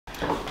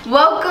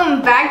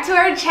Welcome back to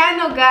our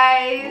channel,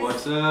 guys.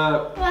 What's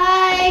up?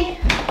 Bye.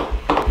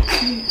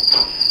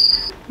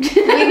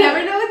 We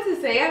never know what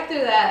to say after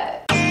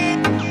that.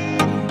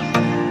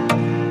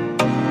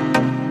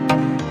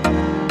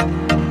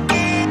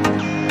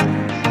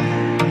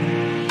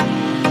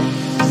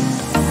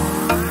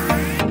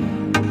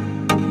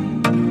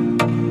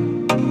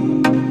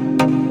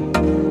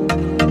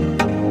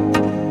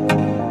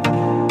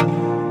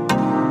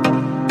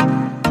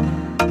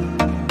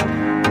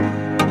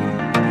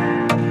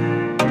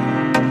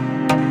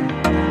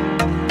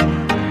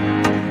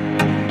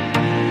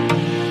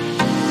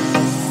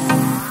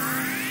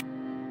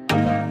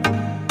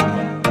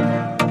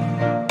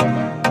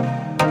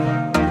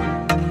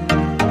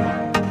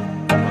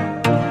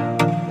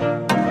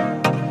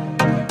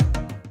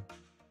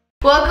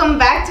 Welcome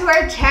back to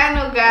our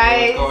channel,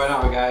 guys. What's going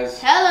on, guys?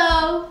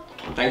 Hello.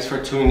 Thanks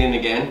for tuning in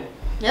again.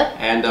 Yep.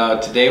 And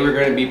today we're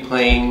going to be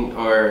playing,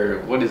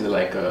 or what is it,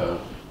 like a...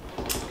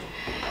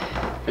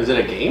 Is it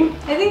a game?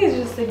 I think it's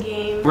just a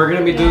game. We're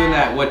going to be doing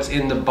that what's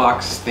in the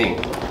box thing.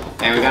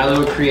 And we got a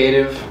little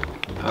creative.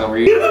 I'm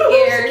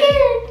scared.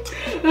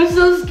 I'm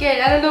so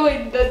scared. I don't know what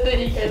you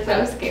guys.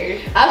 I'm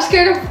scared. I'm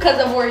scared because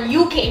of where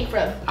you came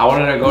from. I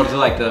wanted to go to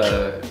like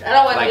the I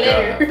don't want like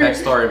glitter. a pet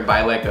store and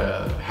buy like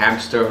a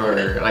hamster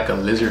or like a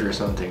lizard or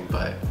something,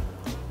 but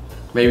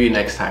maybe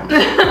next time. No.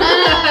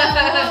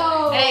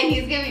 Hey,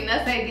 he's giving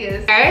us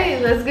ideas. All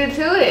right, let's get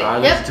to it.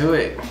 Alright, let's do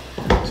it.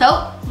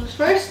 So, who's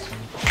first?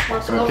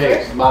 Wants to go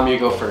first? Mom, you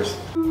go first.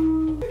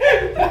 What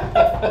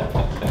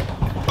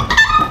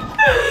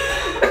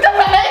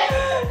the heck?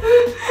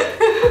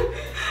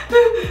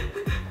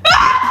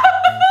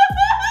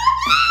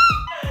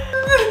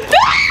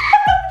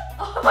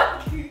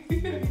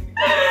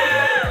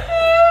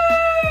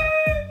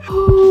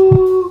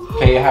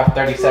 Okay, you have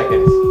 30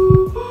 seconds.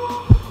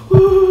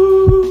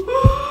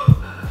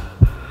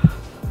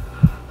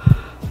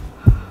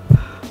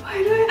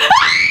 Why do I...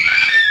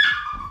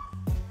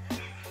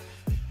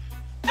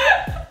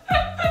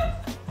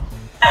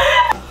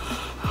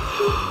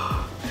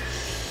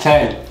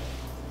 10,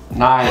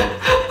 9,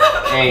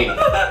 8,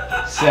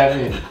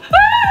 7, 6,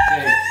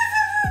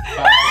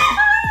 5,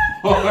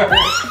 4, 3,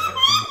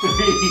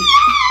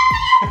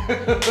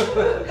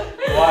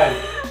 1.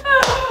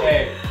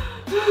 Okay.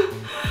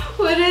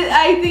 What is...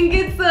 I think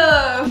it's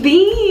a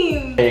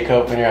bean. Okay, you can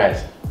open your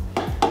eyes.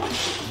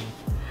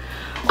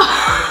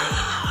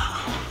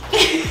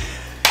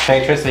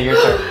 Okay, Tristan, your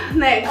turn.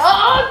 Next.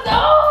 Oh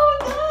no,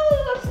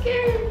 I'm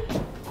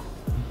scared.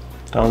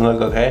 Don't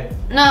look okay.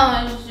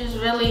 No, it's just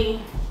really...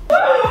 What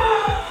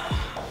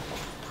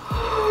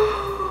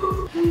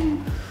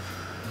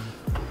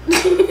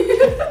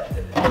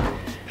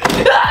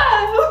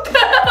the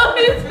hell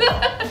is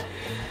that?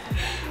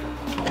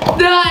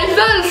 Nah, it's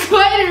not a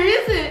spider,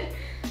 is it?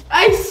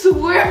 I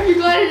swear if you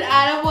got an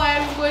animal,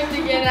 I'm going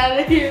to get out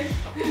of here.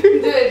 Do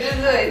it, just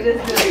do it,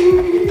 just do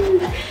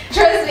it.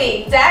 Trust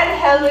me, Dad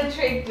hella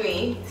tricked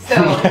me, so.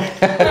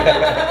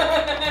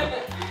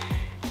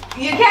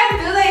 You can't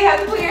do that, you have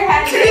to put your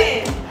hand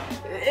in.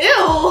 Ew.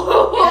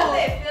 Feel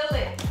it, feel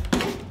it.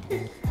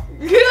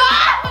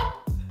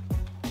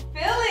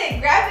 Feel it,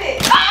 grab it.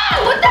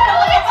 Ah, what the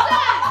hell is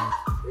that?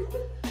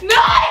 No,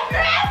 it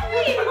grabbed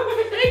me.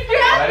 It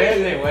grabbed What me.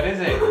 is it? What is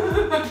it?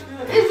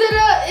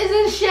 Is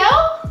it a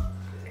shell?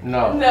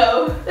 No.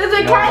 No. Is it a You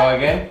want to crab? go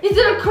again? Is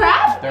it a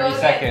crab? 30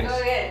 seconds. Go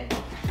again.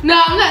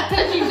 No, I'm not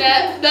touching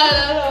that.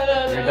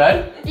 No. You're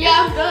done? Yeah,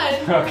 I'm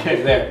done.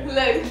 Okay, there.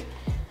 Look.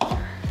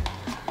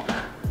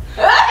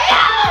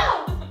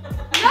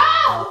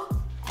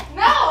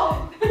 No!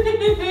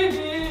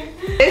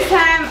 This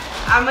time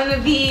I'm gonna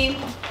be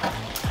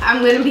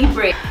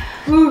brave.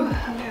 Ooh,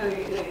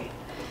 okay.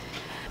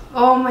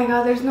 Oh my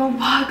god, there's no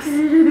box.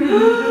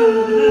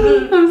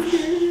 I'm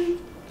scared.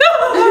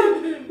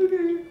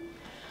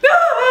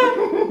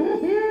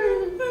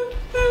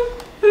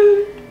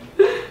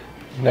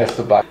 That's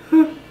the box.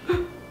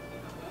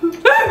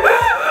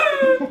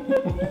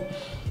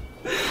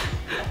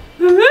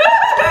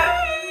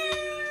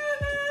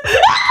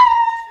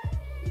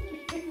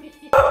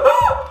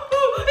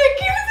 It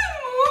keeps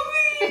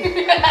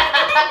moving.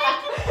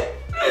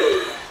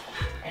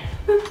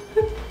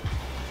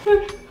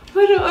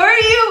 What are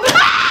you?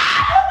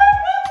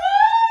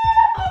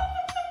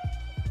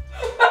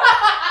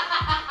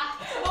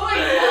 Oh my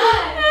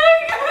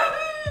god.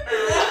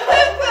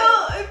 It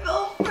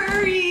felt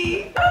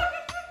furry.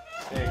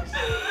 6, I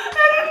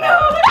don't know.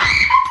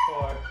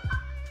 4,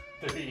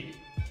 3,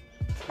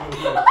 2, 1.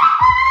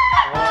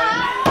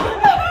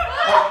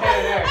 Okay,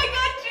 there. I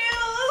got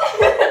chills.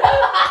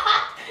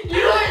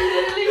 You are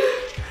literally.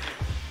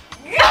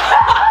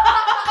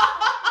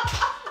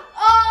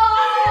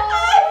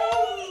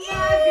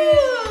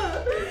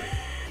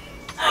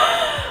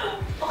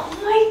 Oh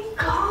my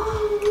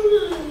god.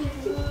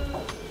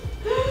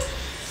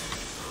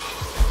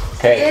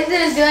 Okay. It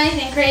didn't do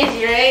anything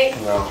crazy, right?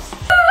 No.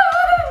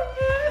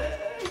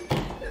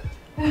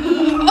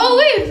 Oh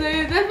wait a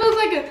second, that feels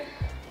like a...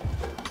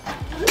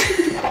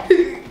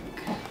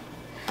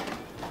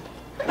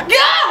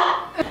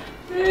 Yeah!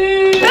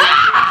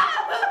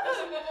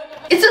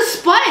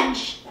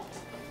 Punch!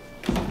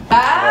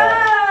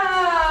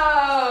 Wow!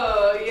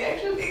 You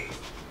actually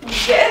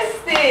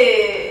guessed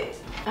it.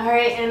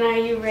 Alright, and are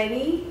you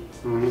ready?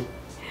 Mm-hmm.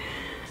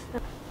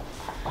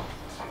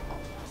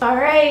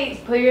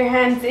 Alright, put your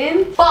hands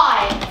in.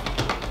 5,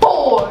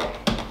 4,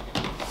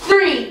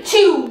 3,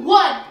 2,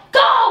 1,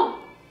 go!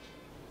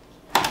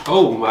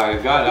 Oh my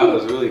god, that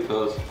was really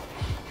close.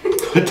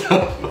 What the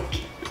fuck?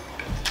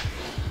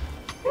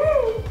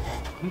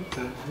 What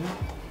the hell?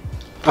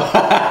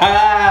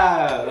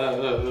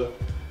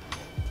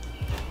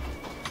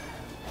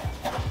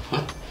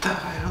 What the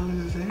hell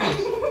is this?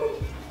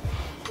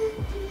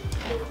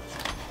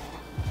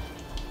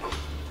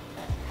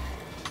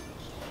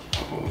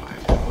 Oh my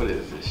god, what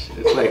is this shit?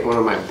 It's like one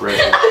of my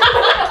breads.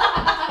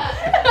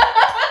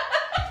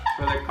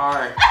 For the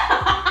car.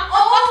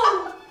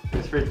 Oh!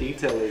 It's for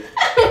detailing.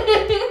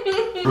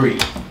 3,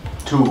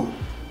 2,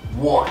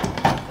 1.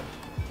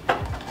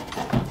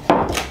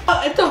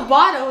 Oh, it's a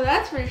bottle,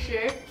 that's for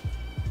sure.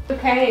 The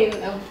kind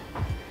of.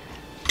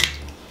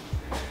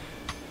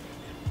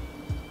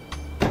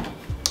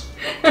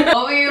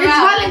 Open your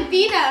mouth. It's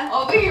Valentina.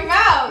 Open your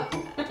mouth.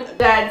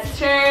 Dad's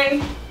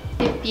turn.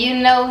 If you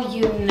know,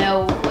 you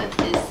know what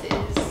this is.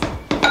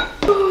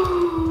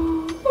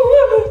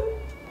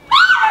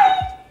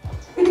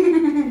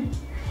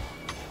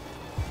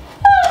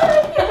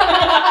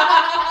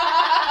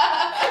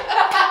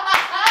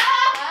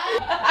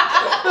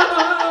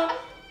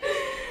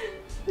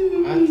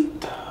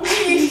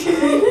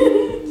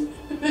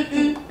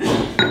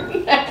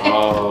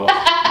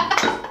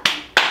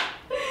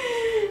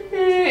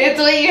 It's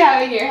what you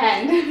have in your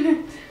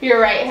hand. Your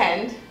right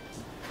hand.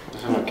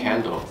 This is a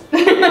candle.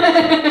 What's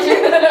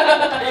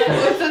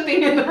the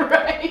thing in the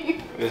right?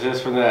 Is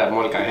this from the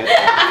molcajete?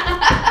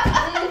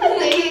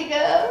 There you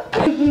go.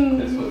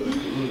 This was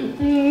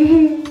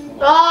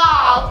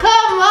Oh,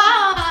 come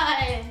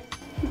on!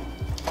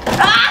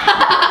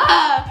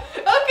 Ah!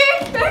 Okay,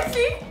 I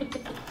see.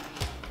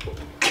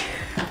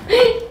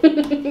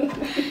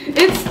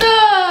 It's the...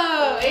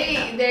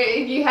 Wait, there,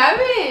 you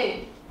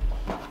haven't.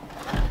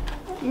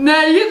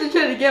 No, you have to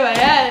try to get my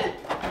hand.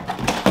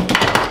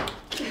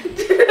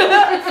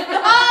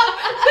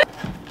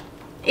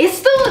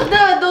 It's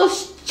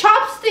those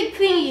chopstick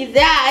thingies.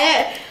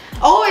 Yeah.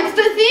 Oh, it's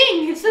the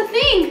thing. It's the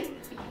thing.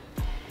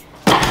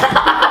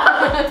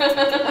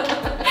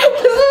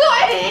 This is why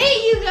I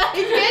hate you guys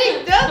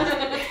getting done.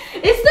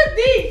 It's the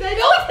things. I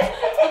know.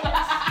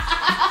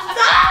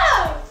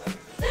 Stop!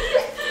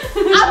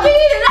 I'm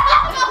beating it up.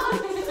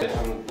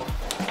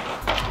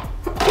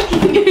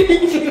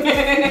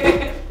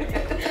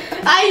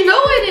 I know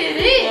what it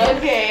is.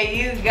 Okay,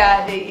 you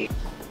got it.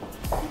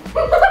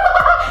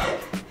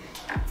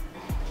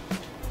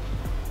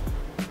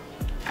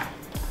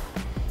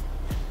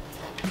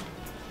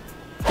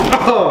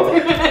 Oh!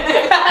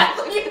 That's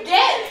what you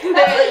get.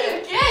 That's what you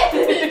get.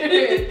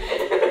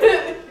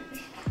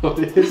 What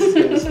is this?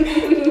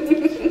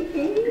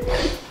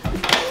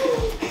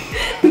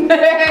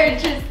 They're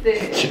interested.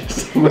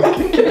 Just look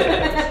at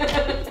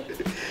that.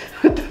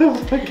 What the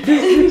fuck is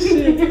this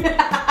shit?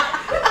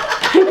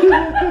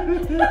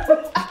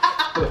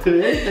 What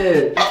is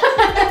it?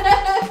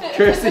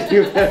 Tristan,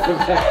 you have to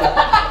back up.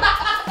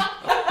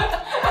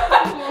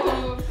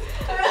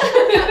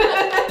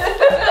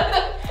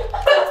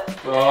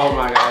 Oh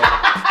my god.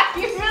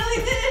 You really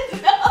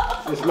didn't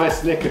know. It's my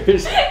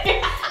Snickers.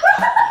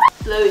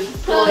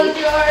 Close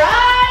your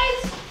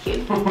eyes.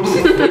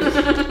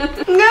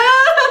 No.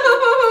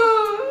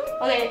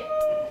 Okay.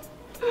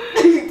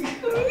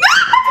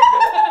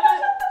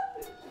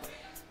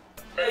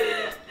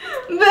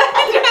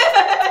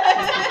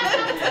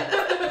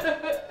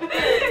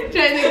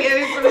 Trying to get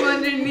it from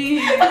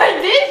underneath. I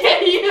did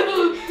get you.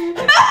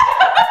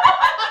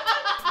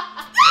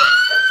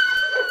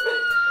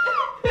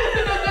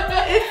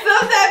 It's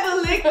some type of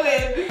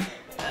liquid.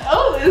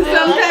 Oh, it's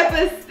some type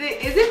of stick.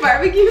 Is it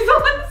barbecue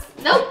sauce?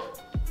 Nope.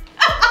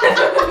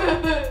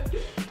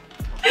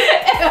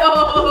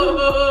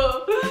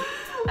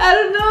 I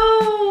don't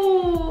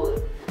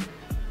know.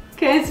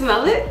 Can I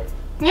smell it?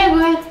 Yeah, go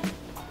ahead.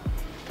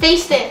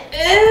 Taste it.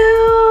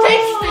 Ew.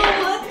 Taste it.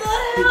 What the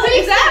hell?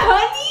 Is that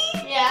honey?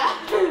 Yeah.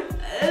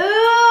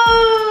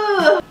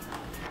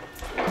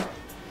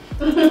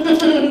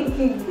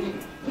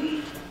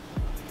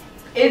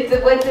 It's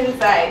what's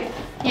inside.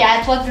 Yeah,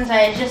 it's what's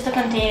inside. It's just a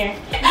container.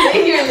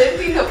 You're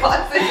lifting the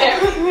box and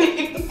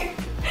everything.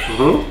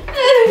 Mm-hmm.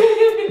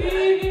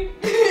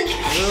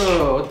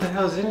 Oh, what the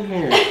hell's in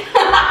here?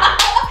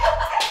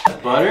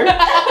 Butter?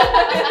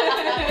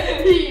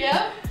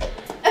 Yep.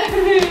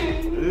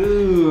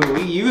 Ooh,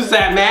 we use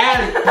that,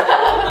 man. I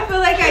feel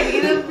like I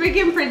need to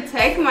freaking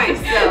protect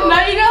myself.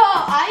 Now you know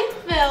how I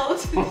felt.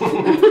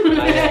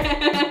 Not yet.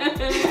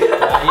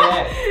 Not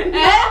yet.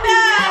 Anna!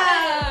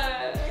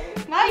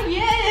 Not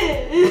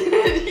yet.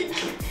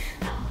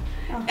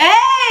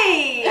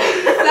 Hey!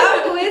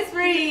 Stop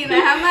whispering. I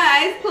have my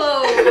eyes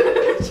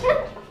closed.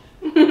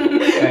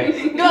 Hey.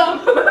 Go.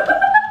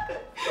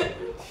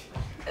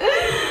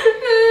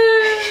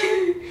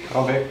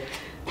 Come back.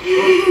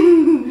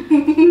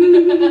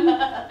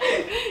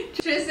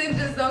 Tristan,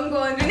 just don't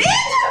go underneath.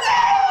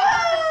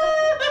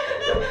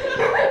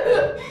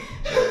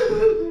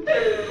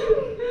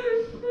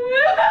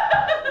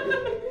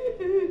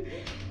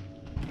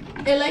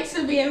 It likes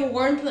to be in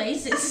warm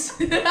places.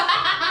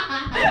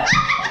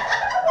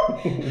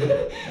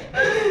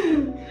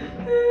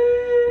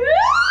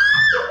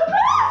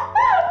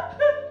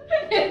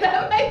 Is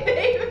that my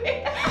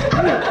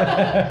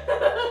baby?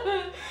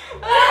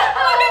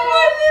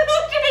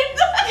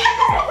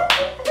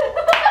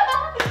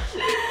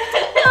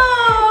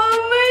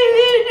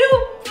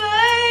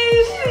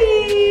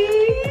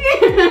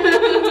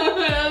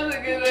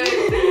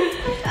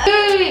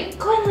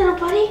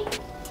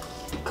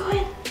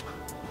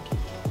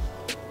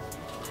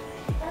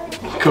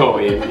 Go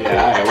in.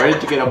 Yeah, alright. Where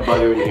did you get a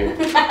bugger in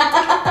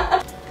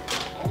here?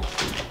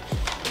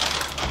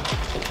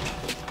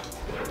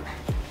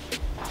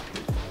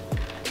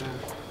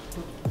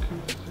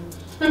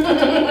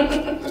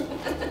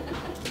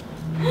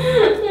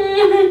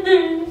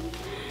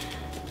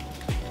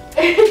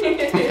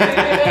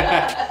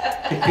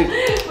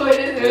 What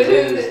is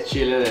This is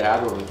chile de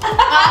árbol.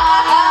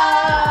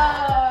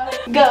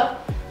 Go.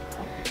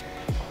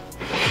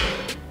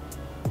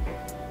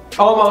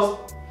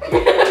 Almost.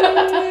 Ew.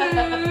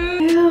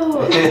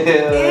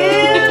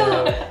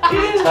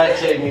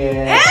 Touching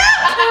it.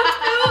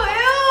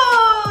 Ew,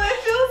 it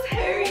feels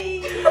hairy.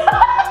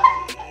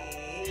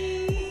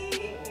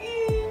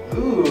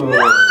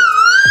 Ooh.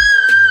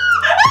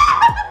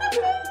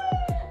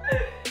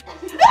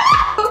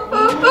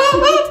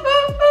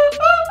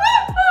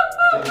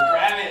 Just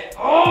grab it.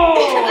 Oh!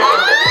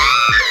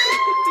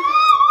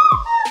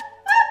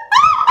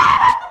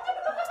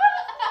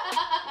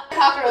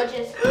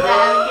 Cockroaches.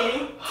 Nah, I'm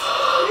kidding.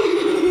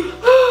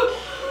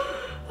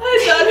 I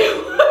thought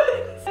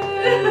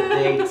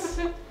it was.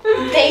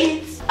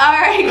 Dates.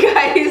 Alright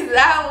guys,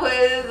 that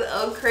was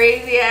a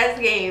crazy ass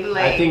game.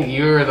 Like, I think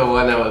you were the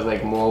one that was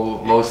like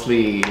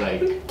mostly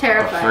like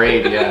Terrified.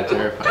 afraid. Yeah,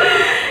 terrified.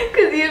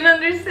 because you don't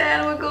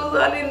understand what goes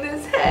on in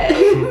this head.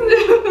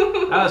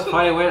 That was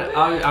funny. It went,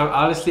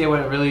 honestly, it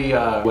went really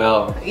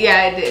well.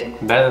 Yeah, I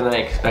did. Better than I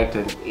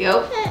expected.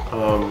 Yep.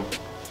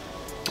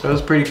 It was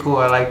pretty cool.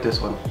 I like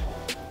this one.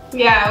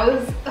 Yeah, it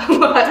was a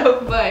lot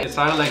of fun. It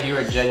sounded like you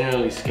were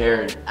genuinely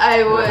scared.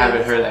 I I haven't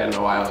was. heard that in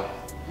a while.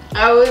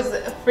 I was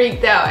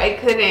freaked out. I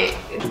couldn't.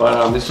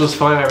 But this was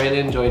fun. I really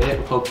enjoyed it.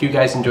 Hope you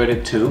guys enjoyed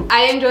it too.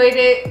 I enjoyed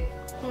it.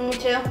 Me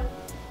too.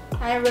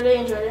 I really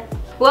enjoyed it.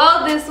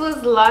 Well, this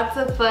was lots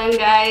of fun,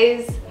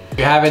 guys. If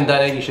you haven't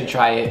done it, you should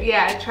try it.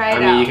 Yeah, try it I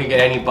mean, out. you can get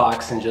any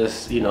box and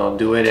just, you know,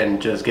 do it and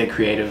just get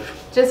creative.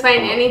 Just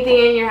find anything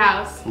in your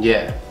house.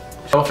 Yeah.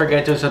 Don't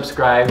forget to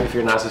subscribe if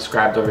you're not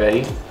subscribed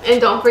already.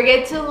 And don't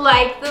forget to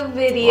like the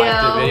video.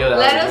 Like the video, that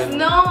Let was us really-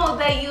 know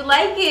that you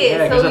like it,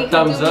 Yeah, so give us we a can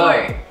thumbs do up.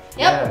 more.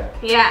 Yep.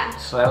 Yeah,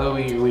 So that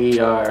way we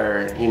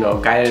are, you know,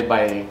 guided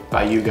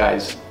by you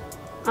guys.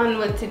 on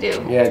what to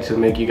do. Yeah, to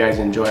make you guys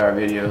enjoy our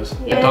videos.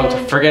 Yeah. And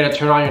don't forget to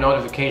turn on your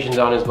notifications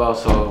on as well,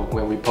 so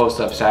when we post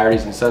up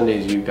Saturdays and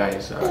Sundays, you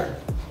guys are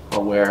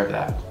aware of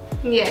that.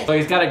 Yeah. So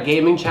he's got a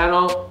gaming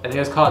channel. I think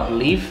it's called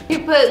Leaf. You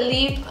put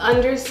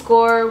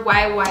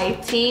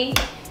leaf_YYT.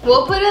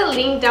 We'll put a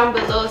link down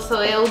below so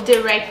it'll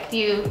direct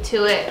you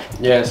to it.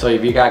 Yeah, so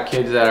if you got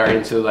kids that are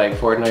into like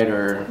Fortnite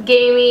or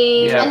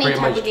Gaming. yeah, Any pretty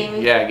type much of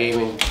gaming. yeah,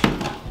 gaming,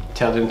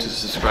 tell them to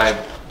subscribe.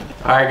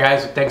 All right,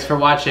 guys, thanks for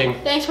watching.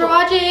 Thanks for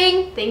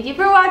watching. Thank you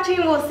for watching.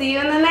 We'll see you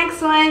in the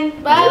next one.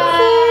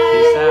 Bye.